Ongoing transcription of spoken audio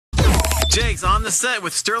Jake's on the set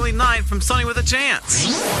with Sterling Knight from Sonny with a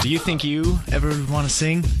Chance. Do you think you ever want to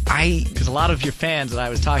sing? Because a lot of your fans that I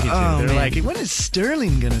was talking to, they're like, when is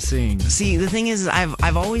Sterling gonna sing? See, the thing is,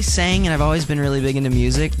 I've always sang and I've always been really big into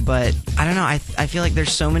music, but I don't know. I feel like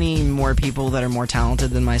there's so many more people that are more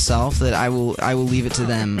talented than myself that I will leave it to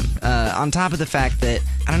them. On top of the fact that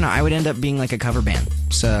I don't know, I would end up being like a cover band.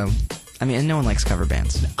 So. I mean, and no one likes cover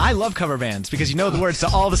bands. I love cover bands because you know the words to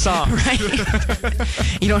all the songs. Right.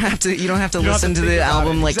 You don't have to listen to the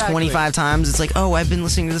album like 25 times. It's like, oh, I've been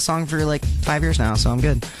listening to the song for like 5 years now, so I'm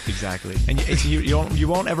good. Exactly. And you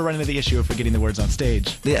won't ever run into the issue of forgetting the words on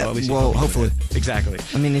stage. Yeah. Well, hopefully. Exactly.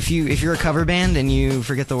 I mean, if you're a cover band and you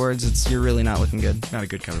forget the words, you're really not looking good. Not a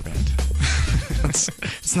good cover band.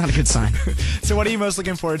 It's not a good sign. So what are you most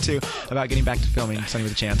looking forward to about getting back to filming Sonny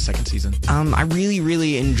with a Chance second season? I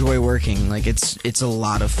really enjoy working. Like it's a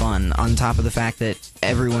lot of fun. On top of the fact that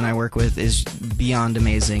everyone I work with is beyond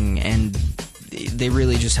amazing, and they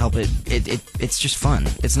really just help it. It's just fun.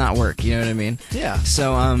 It's not work. You know what I mean? Yeah.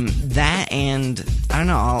 So that, and I don't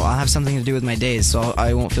know. I'll have something to do with my days, so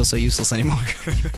I won't feel so useless anymore.